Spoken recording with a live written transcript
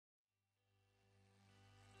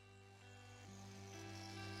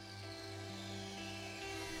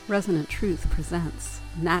Resonant Truth presents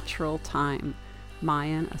Natural Time,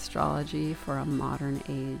 Mayan Astrology for a Modern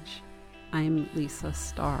Age. I'm Lisa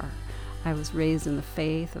Starr. I was raised in the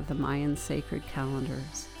faith of the Mayan sacred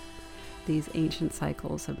calendars. These ancient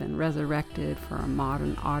cycles have been resurrected for a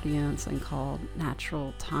modern audience and called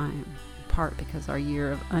natural time, in part because our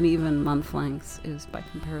year of uneven month lengths is, by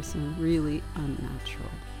comparison, really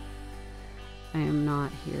unnatural. I am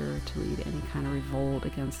not here to lead any kind of revolt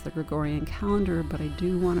against the Gregorian calendar, but I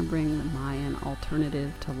do want to bring the Mayan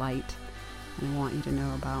alternative to light. And I want you to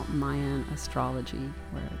know about Mayan astrology,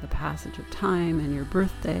 where the passage of time and your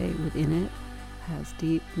birthday within it has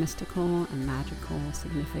deep mystical and magical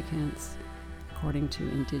significance according to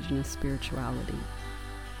indigenous spirituality.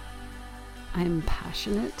 I am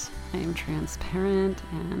passionate, I am transparent,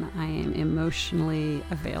 and I am emotionally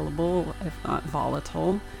available, if not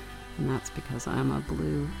volatile. And that's because I'm a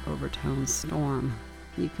blue overtone storm.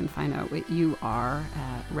 You can find out what you are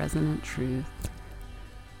at Resonant Truth.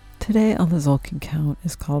 Today on the Tzolk'in Count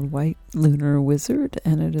is called White Lunar Wizard,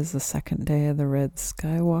 and it is the second day of the Red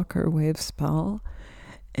Skywalker wave spell,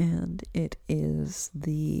 and it is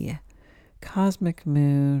the Cosmic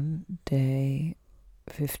Moon Day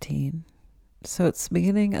 15. So it's the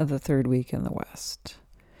beginning of the third week in the west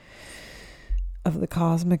of the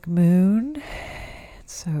Cosmic Moon.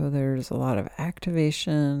 So there's a lot of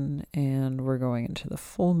activation, and we're going into the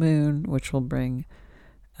full moon, which will bring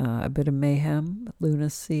a bit of mayhem,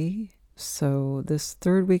 lunacy. So this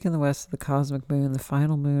third week in the west of the Cosmic Moon, the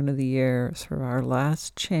final moon of the year, is sort of our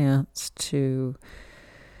last chance to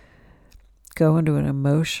go into an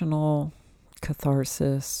emotional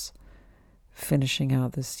catharsis, finishing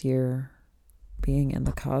out this year, being in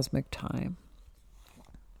the cosmic time.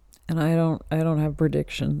 And I don't have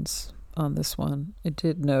predictions on this one. I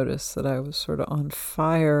did notice that I was sort of on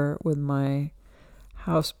fire with my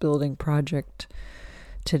house building project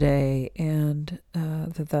today, and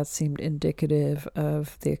that seemed indicative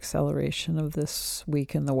of the acceleration of this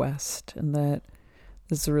week in the West, and that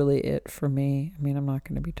this is really it for me. I mean, I'm not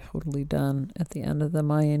going to be totally done at the end of the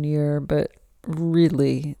Mayan year, but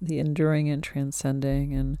really the enduring and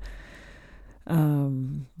transcending and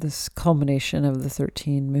this culmination of the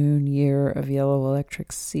 13 moon year of yellow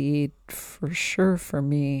electric seed, for sure for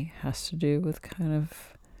me, has to do with kind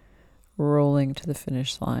of rolling to the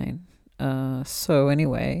finish line. So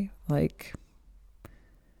anyway,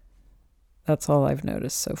 that's all I've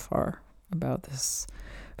noticed so far about this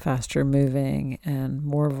faster moving and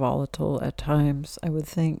more volatile at times. I would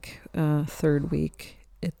think third week,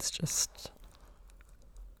 it's just...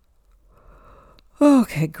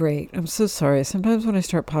 Okay, great. I'm so sorry. Sometimes when I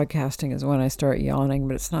start podcasting is when I start yawning,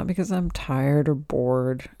 but it's not because I'm tired or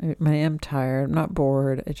bored. I am tired. I'm not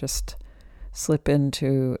bored. I just slip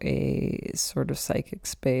into a sort of psychic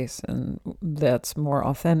space, and that's more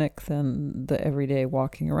authentic than the everyday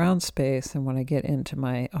walking around space. And when I get into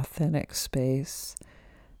my authentic space,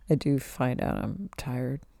 I do find out I'm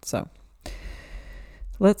tired. So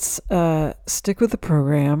let's stick with the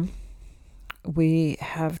program. We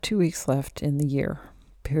have 2 weeks left in the year,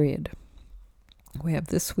 period. We have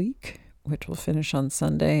this week, which will finish on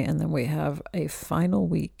Sunday, and then we have a final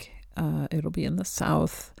week. It'll be in the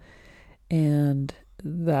south, and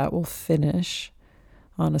that will finish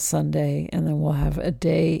on a Sunday, and then we'll have a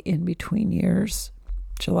day in between years.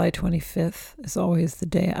 July 25th is always the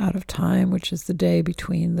day out of time, which is the day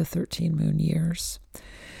between the 13 moon years.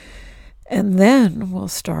 And then we'll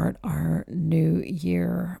start our new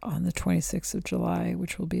year on the 26th of July,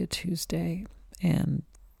 which will be a Tuesday. And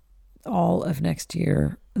all of next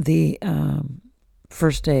year, the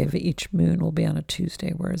first day of each moon will be on a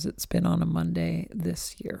Tuesday, whereas it's been on a Monday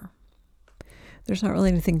this year. There's not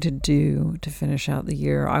really anything to do to finish out the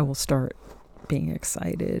year. I will start being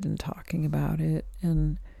excited and talking about it.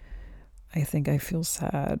 And I think I feel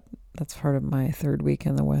sad. That's part of my third week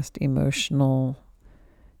in the West emotional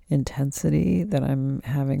intensity that I'm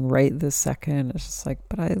having right this second. It's just like,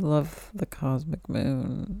 but I love the cosmic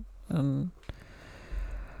moon, and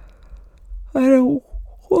I don't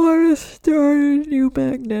want to start a new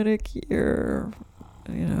magnetic year,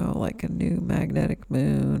 like a new magnetic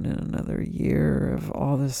moon and another year of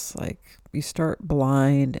all this, you start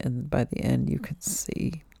blind and by the end you can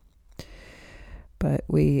see. But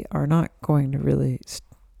we are not going to really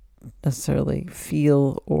necessarily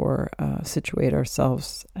feel or situate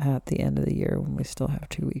ourselves at the end of the year when we still have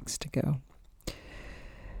 2 weeks to go.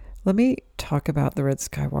 Let me talk about the Red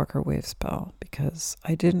Skywalker wave spell, because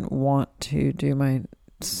I didn't want to do my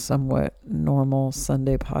somewhat normal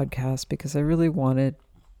Sunday podcast because I really wanted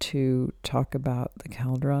to talk about the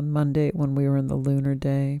calendar on Monday when we were in the lunar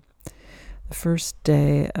day. The first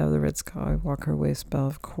day of the Red Skywalker wave spell,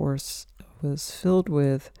 of course, was filled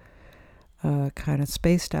with kind of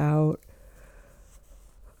spaced out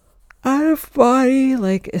of body,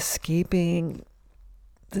 like escaping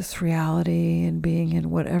this reality and being in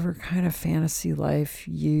whatever kind of fantasy life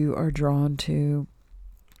you are drawn to.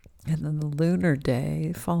 And then the lunar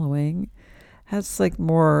day following has like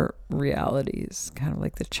more realities. Kind of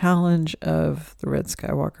like the challenge of the Red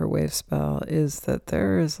Skywalker wave spell is that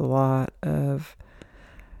there is a lot of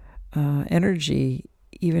energy,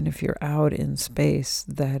 even if you're out in space,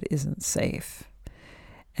 that isn't safe.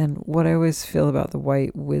 And what I always feel about the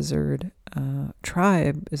White Wizard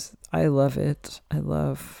tribe is I love it. I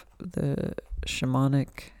love the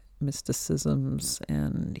shamanic mysticisms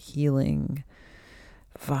and healing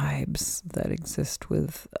vibes that exist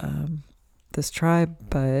with this tribe.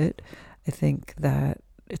 But I think that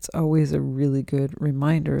it's always a really good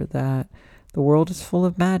reminder that the world is full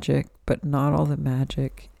of magic, but not all the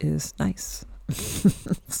magic is nice.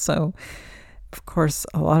 So, of course,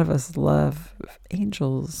 a lot of us love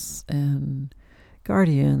angels and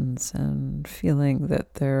guardians and feeling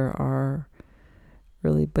that there are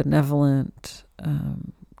really benevolent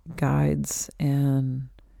guides and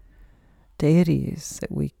deities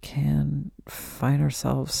that we can find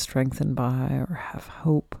ourselves strengthened by or have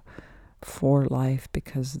hope for life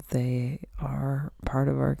because they are part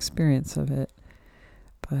of our experience of it.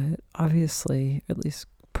 But obviously, at least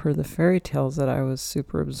per the fairy tales that I was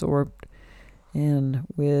super absorbed in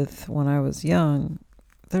with when I was young,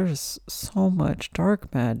 there's so much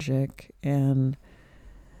dark magic and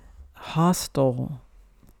hostile,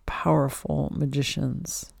 powerful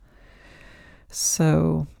magicians.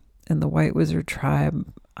 So in the White Wizard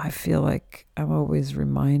tribe, I feel like I'm always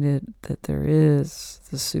reminded that there is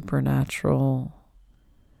the supernatural.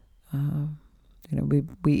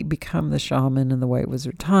 We become the shaman in the White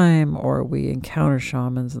Wizard time, or we encounter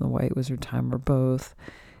shamans in the White Wizard time, or both.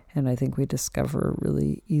 And I think we discover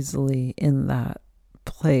really easily in that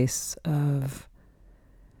place of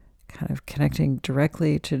kind of connecting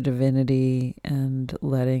directly to divinity and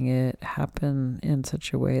letting it happen in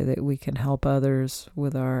such a way that we can help others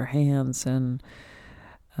with our hands and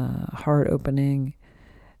heart opening.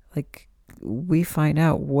 Like, we find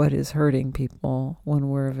out what is hurting people when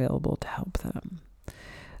we're available to help them.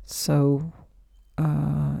 So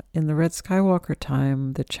in the Red Skywalker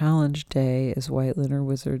time, the challenge day is White Lunar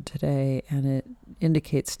Wizard today, and it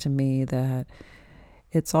indicates to me that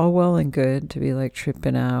it's all well and good to be like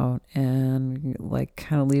tripping out and like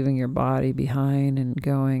kind of leaving your body behind and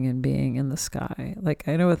going and being in the sky. Like,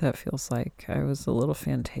 I know what that feels like. I was a little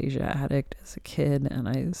Fantasia addict as a kid, and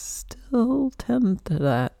I still tend to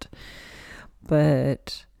that.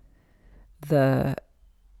 But the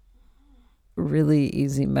really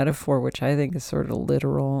easy metaphor, which I think is sort of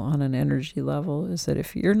literal on an energy level, is that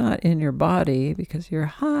if you're not in your body because you're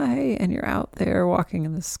high and you're out there walking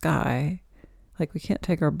in the sky, like, we can't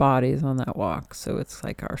take our bodies on that walk. So it's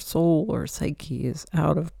like our soul or psyche is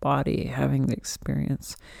out of body having the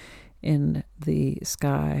experience in the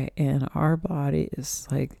sky, and our body is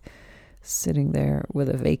like sitting there with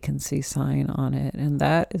a vacancy sign on it. And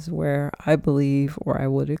that is where I believe, or I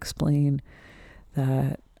would explain,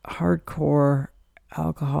 that hardcore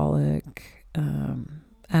alcoholic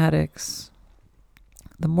addicts,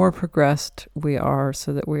 the more progressed we are,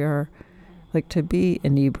 so that we are like, to be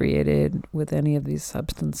inebriated with any of these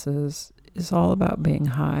substances is all about being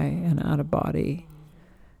high and out of body,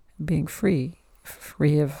 being free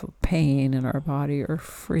of pain in our body, or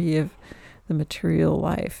free of the material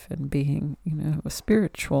life, and being, a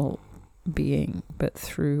spiritual being, but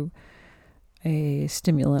through a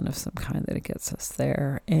stimulant of some kind that it gets us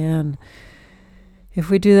there. And if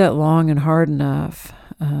we do that long and hard enough,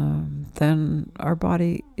 then our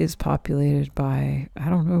body is populated by, I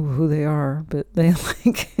don't know who they are, but they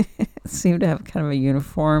seem to have kind of a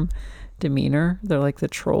uniform demeanor. They're like the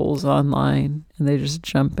trolls online, and they just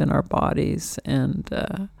jump in our bodies and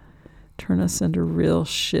turn us into real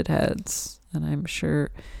shitheads. And I'm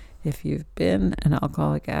sure if you've been an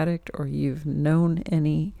alcoholic addict, or you've known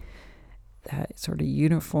any, that sort of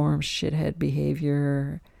uniform shithead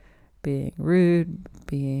behavior, being rude,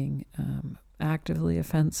 being actively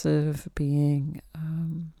offensive, being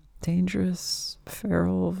dangerous,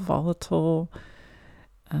 feral, volatile,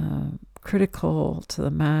 critical to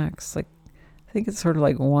the max. Like, I think it's sort of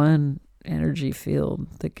like one energy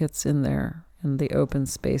field that gets in there in the open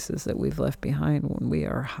spaces that we've left behind when we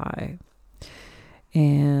are high.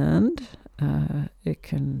 And it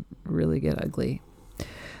can really get ugly.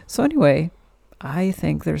 So anyway, I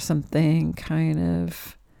think there's something kind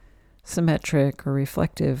of symmetric or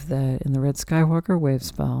reflective that in the Red Skywalker wave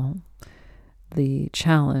spell, the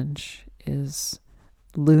challenge is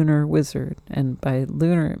lunar wizard. And by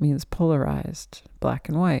lunar, it means polarized, black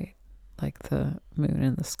and white, like the moon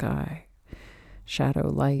in the sky, shadow,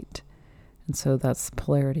 light. And so that's the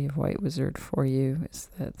polarity of white wizard for you, is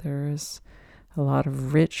that there is a lot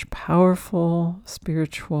of rich, powerful,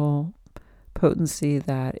 spiritual potency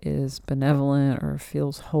that is benevolent or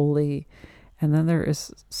feels holy. And then there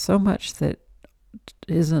is so much that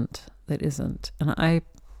isn't. And I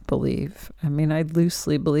believe, I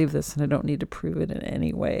loosely believe this, and I don't need to prove it in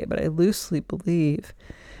any way, but I loosely believe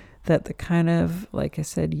that the kind of, like I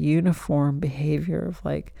said, uniform behavior of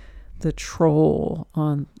like the troll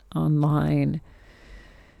online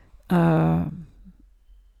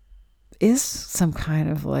is some kind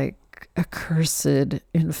of like accursed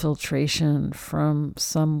infiltration from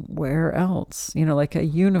somewhere else, like a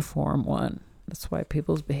uniform one. That's why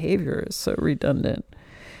people's behavior is so redundant.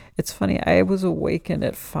 It's funny, I was awakened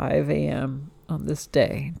at 5 a.m. on this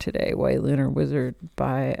day today, White Lunar Wizard,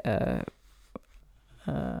 by a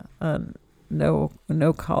no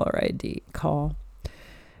caller ID call.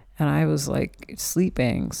 And I was like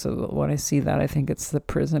sleeping. So when I see that, I think it's the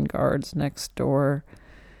prison guards next door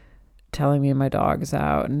telling me my dog's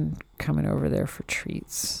out and coming over there for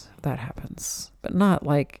treats. That happens, but not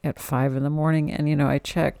like at 5 a.m. And, I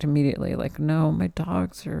checked immediately, like, no, my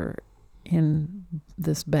dogs are in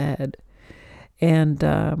this bed. And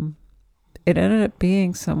it ended up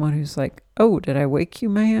being someone who's like, oh, did I wake you,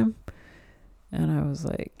 ma'am? And I was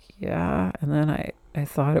like, yeah. And then I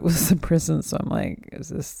thought it was the prison. So I'm like, is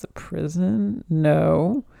this the prison?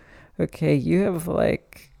 No. Okay, you have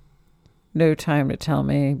like no time to tell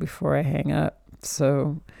me before I hang up.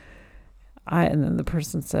 So and then the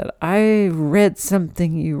person said, I read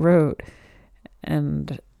something you wrote,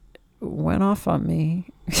 and went off on me.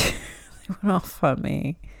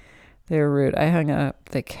 They were rude. I hung up.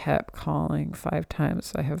 They kept calling 5 times.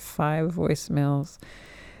 So I have 5 voicemails.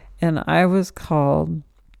 And I was called,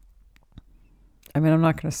 I'm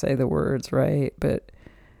not going to say the words right, but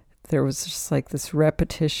there was just like this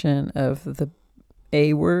repetition of the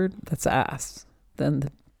A word, that's ass, then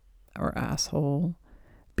or asshole.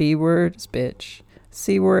 B word is bitch.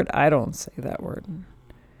 C word, I don't say that word.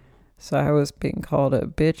 So I was being called a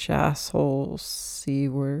bitch asshole C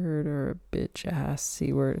word or a bitch ass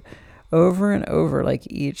C word over and over, like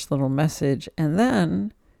each little message. And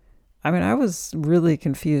then, I was really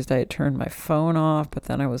confused. I had turned my phone off, but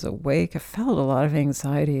then I was awake. I felt a lot of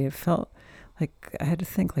anxiety. It felt like I had to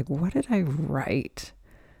think, like, what did I write?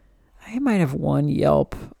 I might have one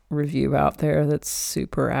Yelp review out there that's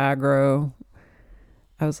super aggro.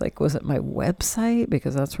 I was like, was it my website?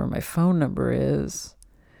 Because that's where my phone number is.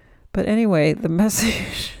 But anyway, the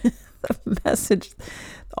message,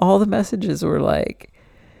 all the messages were like,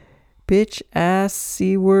 bitch, ass,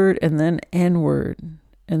 C word, and then N word,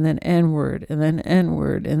 and then N word, and then N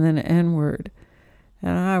word, and then N word.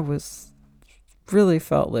 And I was really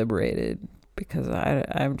felt liberated, because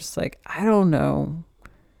I'm just like, I don't know.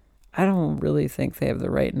 I don't really think they have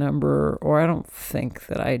the right number, or I don't think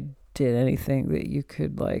that I did anything that you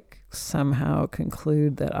could like somehow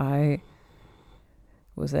conclude that I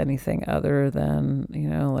was anything other than,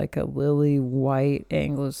 like a lily white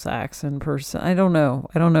Anglo-Saxon person. I don't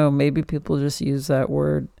know. Maybe people just use that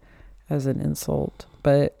word as an insult,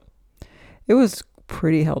 but it was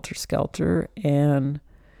pretty helter-skelter, and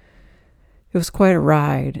it was quite a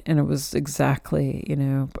ride, and it was exactly,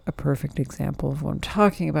 a perfect example of what I'm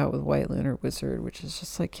talking about with White Lunar Wizard, which is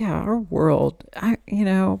just like, yeah, our world,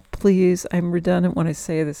 please, I'm redundant when I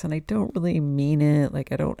say this, and I don't really mean it.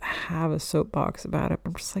 Like, I don't have a soapbox about it.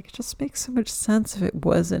 I'm just like, it just makes so much sense if it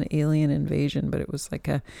was an alien invasion, but it was like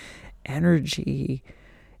a energy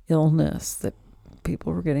illness that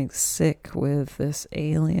people were getting sick with this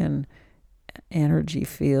alien energy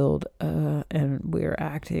field, and we're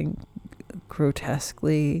acting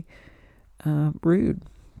grotesquely rude.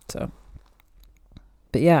 So,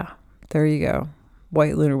 but yeah, there you go.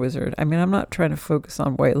 White Lunar Wizard. I'm not trying to focus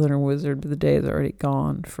on White Lunar Wizard, but the day is already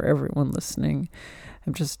gone for everyone listening.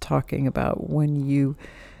 I'm just talking about when you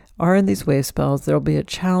are in these wave spells, there'll be a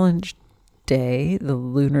challenge day, the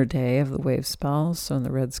lunar day of the wave spells. So in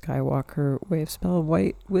the Red Skywalker wave spell,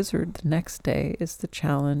 White Wizard, the next day is the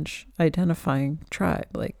challenge identifying tribe.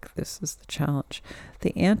 Like, this is the challenge.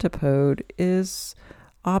 The antipode is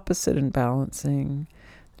opposite and balancing.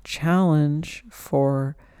 The challenge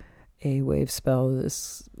for a wave spell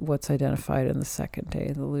is what's identified in the second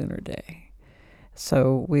day, the lunar day.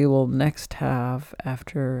 So we will next have,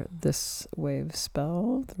 after this wave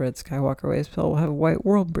spell, the Red Skywalker wave spell, we'll have White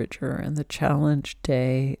World Bridger, and the challenge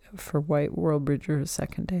day for White World Bridger,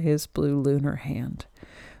 second day, is Blue Lunar Hand,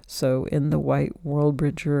 So in the White World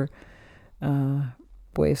Bridger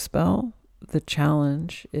wave spell, the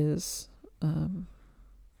challenge is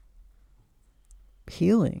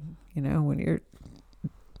healing. When you're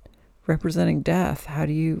representing death,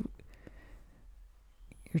 you're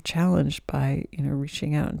challenged by,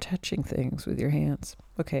 reaching out and touching things with your hands.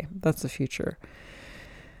 Okay, that's the future.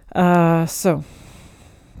 So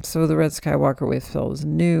the Red Skywalker wave spell is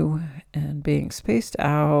new and being spaced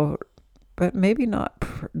out, but maybe not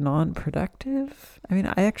non-productive. I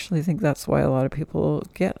actually think that's why a lot of people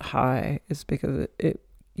get high, is because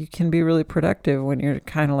you can be really productive when you're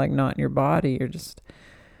kind of like not in your body. You're just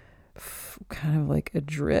kind of like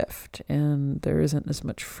adrift, and there isn't as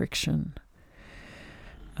much friction.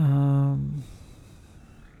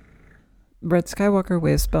 Red Skywalker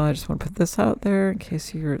wave spell, I just want to put this out there in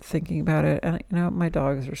case you're thinking about it. And my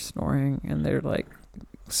dogs are snoring, and they're like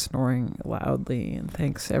snoring loudly, and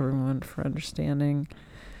thanks everyone for understanding.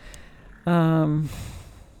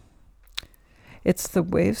 It's the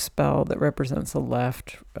wave spell that represents the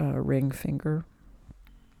left ring finger,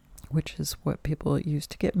 which is what people use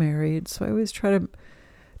to get married. So I always try to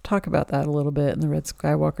talk about that a little bit in the Red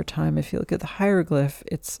Skywalker time. If you look at the hieroglyph,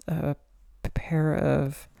 it's a pair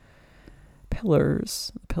of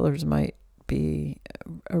pillars. Pillars might be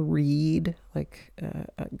a reed, like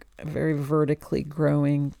a very vertically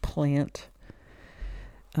growing plant,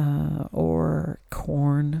 or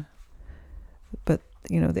corn. But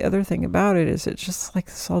the other thing about it is it's just like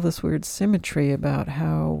all this weird symmetry about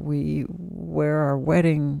how we wear our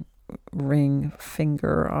wedding ring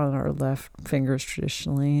finger on our left fingers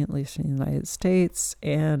traditionally, at least in the United States,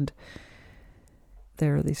 and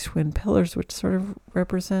there are these twin pillars which sort of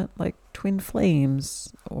represent like twin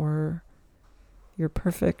flames, or your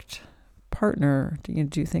perfect partner to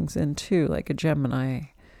do things in too, like a Gemini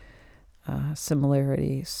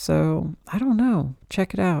similarity. So I don't know,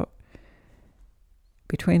 check it out.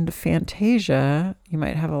 Between the Fantasia, you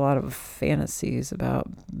might have a lot of fantasies about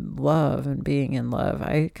love and being in love.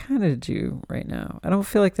 I kind of do right now. I don't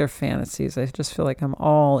feel like they're fantasies. I just feel like I'm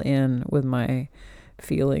all in with my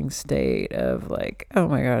feeling state of like, oh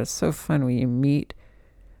my God, it's so fun when you meet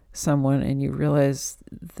someone and you realize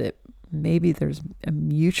that maybe there's a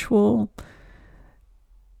mutual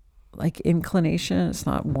like inclination. It's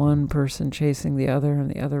not one person chasing the other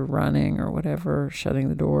and the other running or whatever, shutting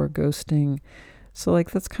the door, ghosting. So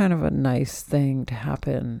like that's kind of a nice thing to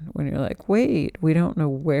happen when you're like, wait, we don't know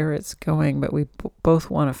where it's going, but we both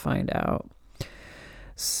want to find out.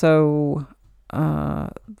 So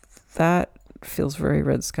that feels very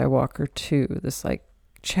Red Skywalker too. This like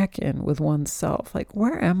check-in with oneself. Like,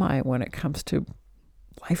 where am I when it comes to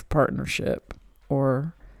life partnership,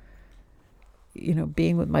 or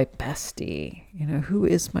being with my bestie? Who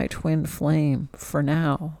is my twin flame for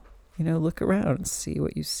now? Look around and see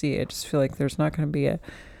what you see. I just feel like there's not going to be a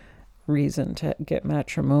reason to get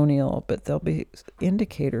matrimonial, but there'll be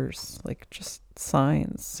indicators, like just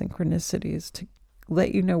signs, synchronicities to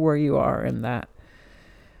let you know where you are in that.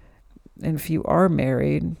 And if you are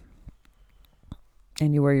married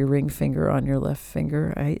and you wear your ring finger on your left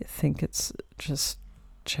finger, I think it's just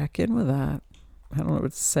check in with that. I don't know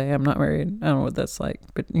what to say. I'm not married. I don't know what that's like,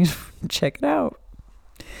 but check it out.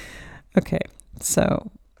 Okay, so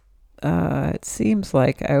it seems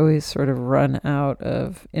like I always sort of run out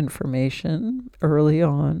of information early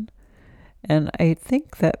on. And I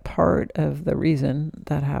think that part of the reason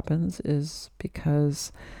that happens is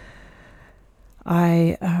because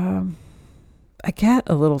I get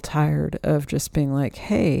a little tired of just being like,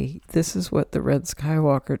 hey, this is what the Red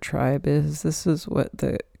Skywalker tribe is. This is what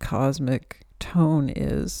the cosmic tone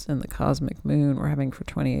is and the cosmic moon we're having for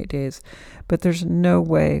 28 days. But there's no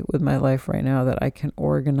way with my life right now that I can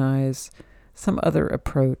organize some other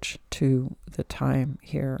approach to the time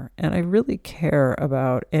here. And I really care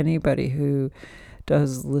about anybody who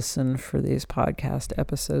does listen for these podcast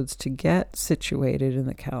episodes to get situated in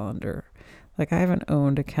the calendar. Like, I haven't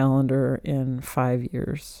owned a calendar in 5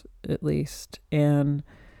 years at least. And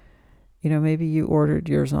maybe you ordered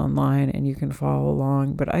yours online and you can follow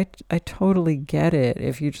along, but I totally get it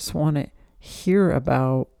if you just want to hear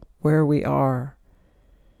about where we are.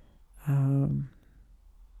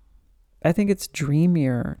 I think it's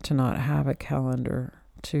dreamier to not have a calendar.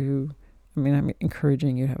 I'm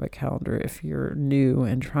encouraging you to have a calendar if you're new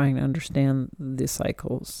and trying to understand the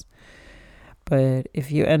cycles. But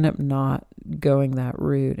if you end up not going that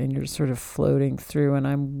route and you're sort of floating through, and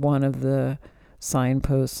I'm one of the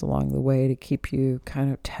signposts along the way to keep you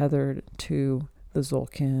kind of tethered to the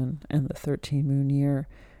Tzolk'in and the 13 moon year,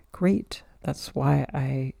 great. That's why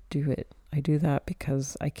I do it. I do that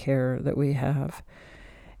because I care that we have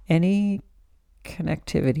any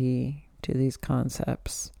connectivity to these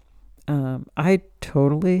concepts. I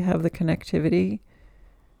totally have the connectivity.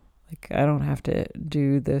 Like, I don't have to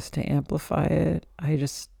do this to amplify it. I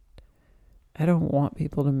don't want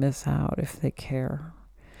people to miss out if they care.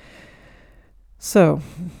 So,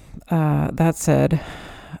 that said,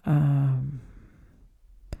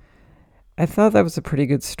 I thought that was a pretty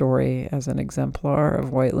good story as an exemplar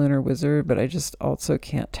of White Lunar Wizard, but I just also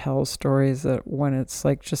can't tell stories that when it's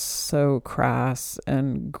like just so crass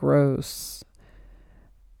and gross.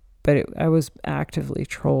 But I was actively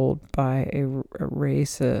trolled by a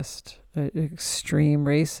racist, an extreme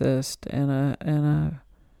racist, and a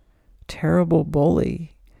terrible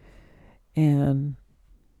bully. And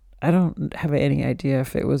I don't have any idea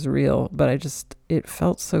if it was real, but it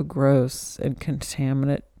felt so gross and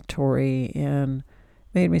contaminatory and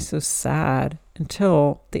made me so sad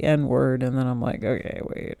until the N word. And then I'm like, okay,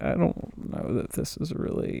 wait, I don't know that this is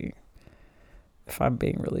really, if I'm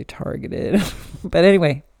being really targeted. But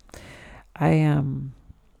anyway, I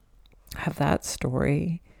have that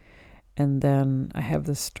story. And then I have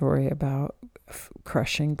this story about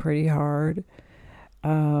crushing pretty hard.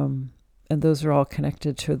 And those are all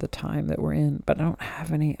connected to the time that we're in. But I don't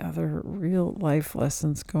have any other real life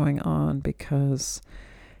lessons going on because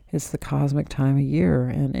it's the cosmic time of year.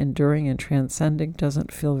 And enduring and transcending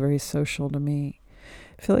doesn't feel very social to me.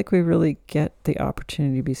 I feel like we really get the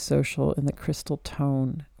opportunity to be social in the crystal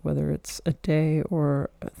tone, whether it's a day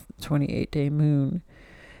or a 28-day moon.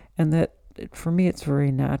 And that, for me, it's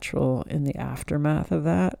very natural in the aftermath of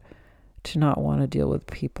that to not want to deal with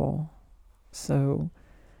people. So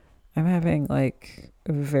I'm having like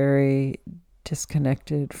a very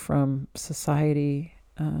disconnected from society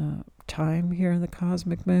time here in the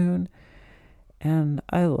cosmic moon. And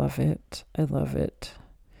I love it. I love it.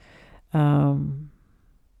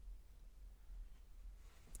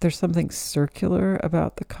 There's something circular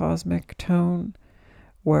about the cosmic tone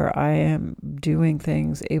where I am doing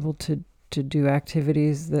things, able to do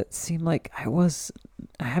activities that seem like I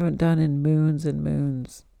haven't done in moons and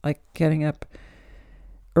moons, like getting up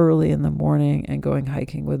early in the morning and going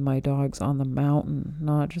hiking with my dogs on the mountain,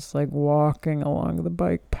 not just like walking along the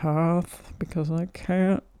bike path because I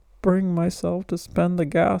can't bring myself to spend the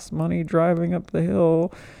gas money driving up the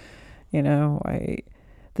hill.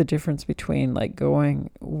 The difference between like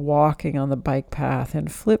walking on the bike path in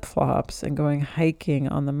flip-flops and going hiking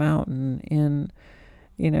on the mountain in,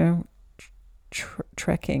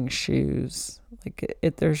 trekking shoes. Like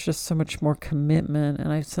there's just so much more commitment,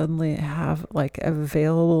 and I suddenly have like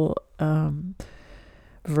available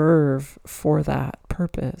verve for that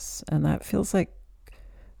purpose. And that feels like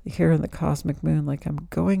here in the cosmic moon, like I'm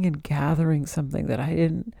going and gathering something that I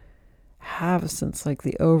didn't have since like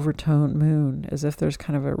the overtone moon, as if there's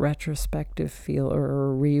kind of a retrospective feel or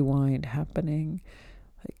a rewind happening.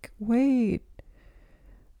 Like, wait,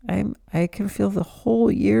 I can feel the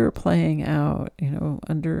whole year playing out,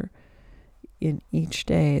 in each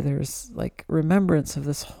day there's like remembrance of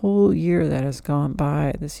this whole year that has gone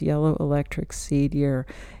by, this yellow electric seed year.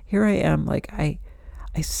 Here I am, like I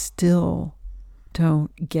still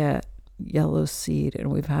don't get yellow seed,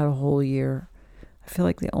 and we've had a whole year. I feel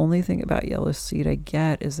like the only thing about yellow seed I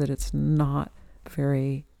get is that it's not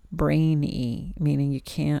very brainy, meaning you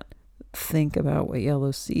can't think about what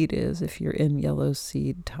yellow seed is if you're in yellow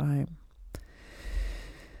seed time.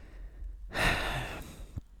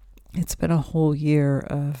 It's been a whole year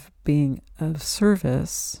of being of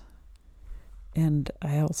service, and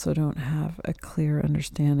I also don't have a clear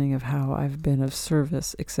understanding of how I've been of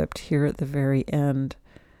service, except here at the very end.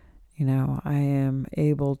 I am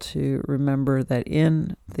able to remember that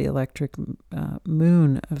in the electric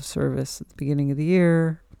moon of service at the beginning of the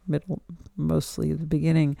year, mostly the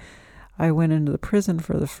beginning, I went into the prison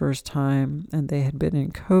for the first time, and they had been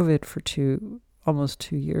in COVID for almost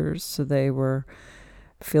 2 years, so they were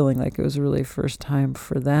feeling like it was really first time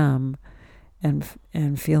for them,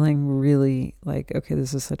 and feeling really like, okay,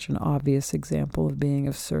 this is such an obvious example of being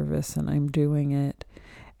of service, and I'm doing it.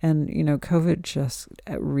 And, COVID just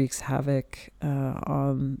wreaks havoc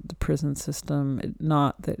on the prison system.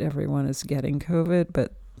 Not that everyone is getting COVID,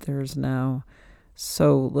 but there's now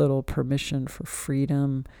so little permission for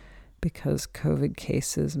freedom because COVID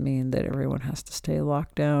cases mean that everyone has to stay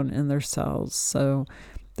locked down in their cells. So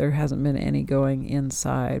there hasn't been any going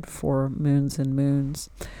inside for moons and moons.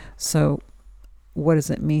 So what does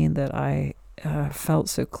it mean that I felt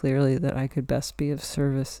so clearly that I could best be of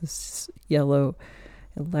service this yellow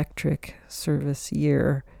electric service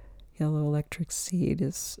year? Yellow electric seed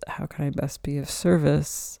is how can I best be of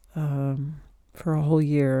service for a whole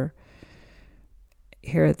year.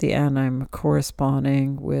 here at the end, I'm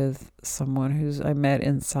corresponding with someone I met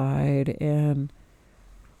inside, and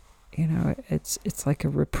it's like a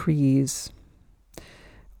reprise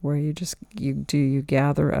where you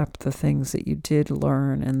gather up the things that you did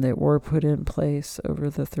learn and that were put in place over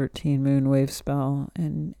the 13 moon wave spell,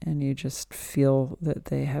 and you just feel that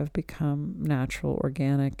they have become natural,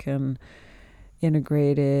 organic, and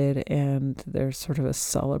integrated, and there's sort of a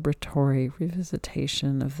celebratory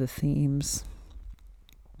revisitation of the themes.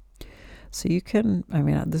 So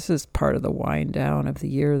this is part of the wind down of the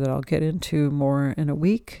year that I'll get into more in a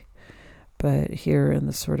week. But here in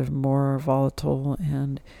the sort of more volatile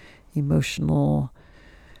and emotional,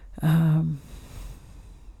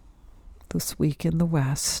 this week in the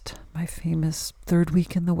West, my famous third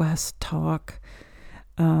week in the West talk,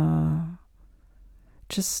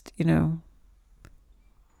 just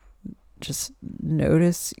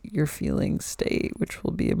notice your feeling state, which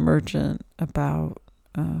will be emergent about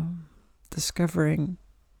discovering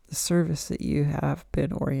the service that you have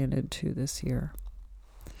been oriented to this year.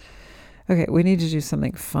 Okay, we need to do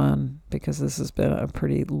something fun because this has been a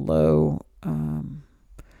pretty low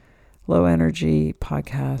energy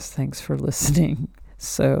podcast. Thanks for listening.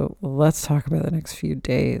 So let's talk about the next few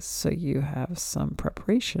days so you have some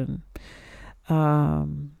preparation.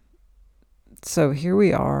 So here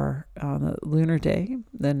we are on a lunar day.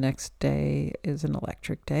 The next day is an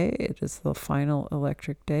electric day. It is the final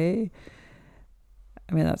electric day.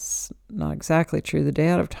 That's not exactly true. The day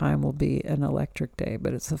out of time will be an electric day,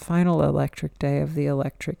 but it's the final electric day of the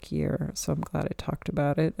electric year. So I'm glad I talked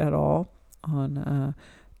about it at all on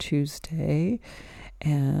Tuesday.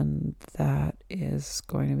 And that is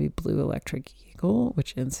going to be Blue Electric Eagle,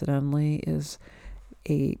 which incidentally is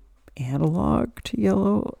a analog to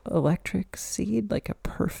Yellow Electric Seed, like a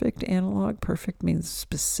perfect analog. Perfect means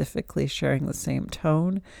specifically sharing the same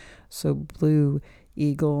tone. So Blue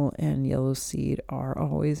Eagle and Yellow Seed are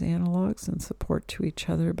always analogs and support to each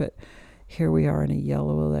other, but here we are in a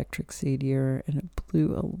Yellow Electric Seed year, and a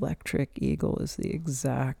Blue Electric Eagle is the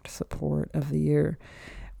exact support of the year.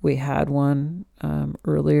 We had one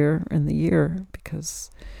earlier in the year because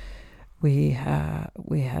we had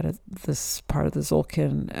this part of the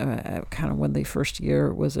Tzolk'in kind of when the first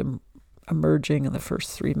year was emerging in the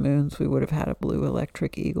first 3 moons. We would have had a Blue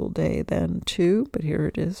Electric Eagle day then too, but here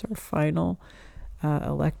it is, our final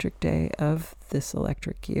electric day of this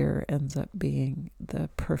electric year ends up being the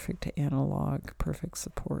perfect analog, perfect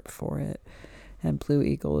support for it. And Blue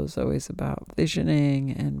Eagle is always about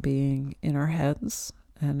visioning and being in our heads,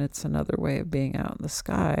 and it's another way of being out in the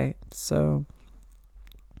sky. So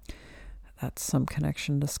that's some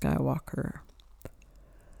connection to Skywalker.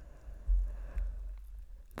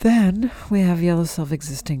 Then we have Yellow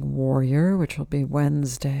Self-Existing Warrior, which will be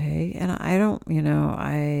Wednesday. And I know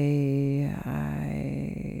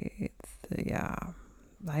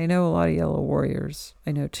a lot of Yellow Warriors.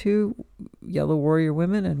 I know 2 Yellow Warrior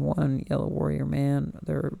women and 1 Yellow Warrior man.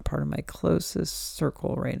 They're part of my closest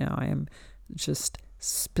circle right now. I am just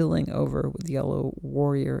spilling over with Yellow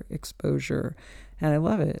Warrior exposure. And I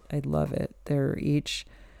love it. They're each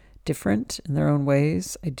different in their own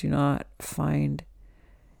ways. I do not find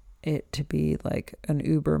it to be like an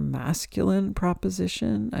uber masculine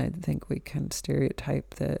proposition. I think we can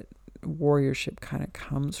stereotype that warriorship kind of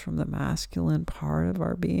comes from the masculine part of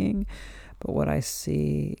our being. But what I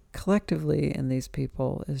see collectively in these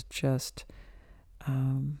people is just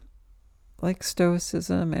like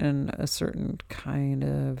stoicism and a certain kind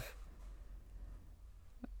of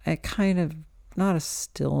not a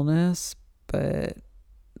stillness, but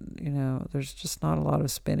there's just not a lot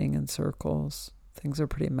of spinning in circles. Things are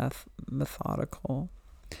pretty methodical.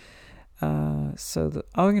 So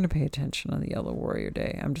I'm going to pay attention on the Yellow Warrior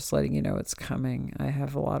Day. I'm just letting you know it's coming. I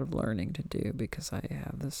have a lot of learning to do because I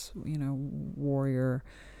have this, warrior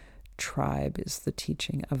tribe is the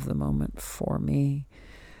teaching of the moment for me.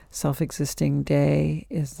 Self-Existing Day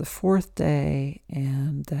is the 4th day,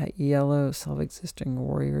 and that Yellow Self-Existing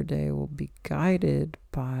Warrior Day will be guided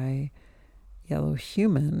by Yellow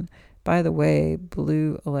Human. By the way,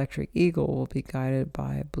 Blue Electric Eagle will be guided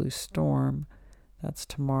by Blue Storm. That's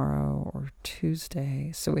tomorrow or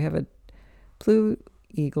Tuesday. So we have a Blue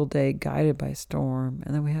Eagle Day guided by Storm,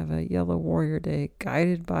 and then we have a Yellow Warrior Day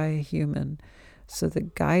guided by a Human. So the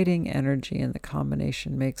guiding energy and the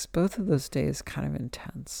combination makes both of those days kind of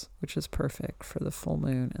intense, which is perfect for the full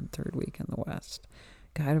moon and 3rd week in the West.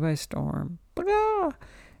 Guided by Storm,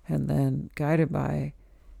 and then guided by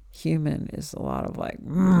Human is a lot of like,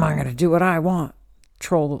 I'm going to do what I want.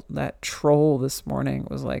 That troll this morning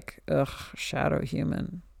was like, shadow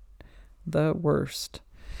human. The worst.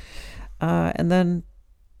 And then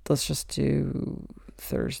let's just do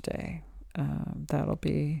Thursday. That'll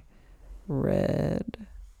be red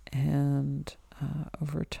and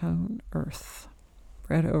overtone earth.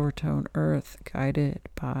 Red overtone earth, guided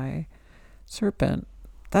by serpent.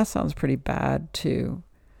 That sounds pretty bad too.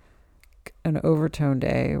 An overtone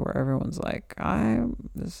day where everyone's like,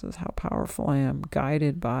 this is how powerful I am,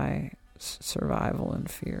 guided by survival and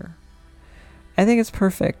fear. I think it's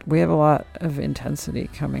perfect. We have a lot of intensity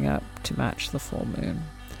coming up to match the full moon.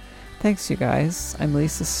 Thanks, you guys. I'm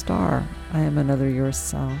Lisa Starr. I am another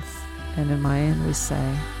yourself. And in Mayan we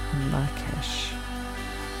say, Lakesh.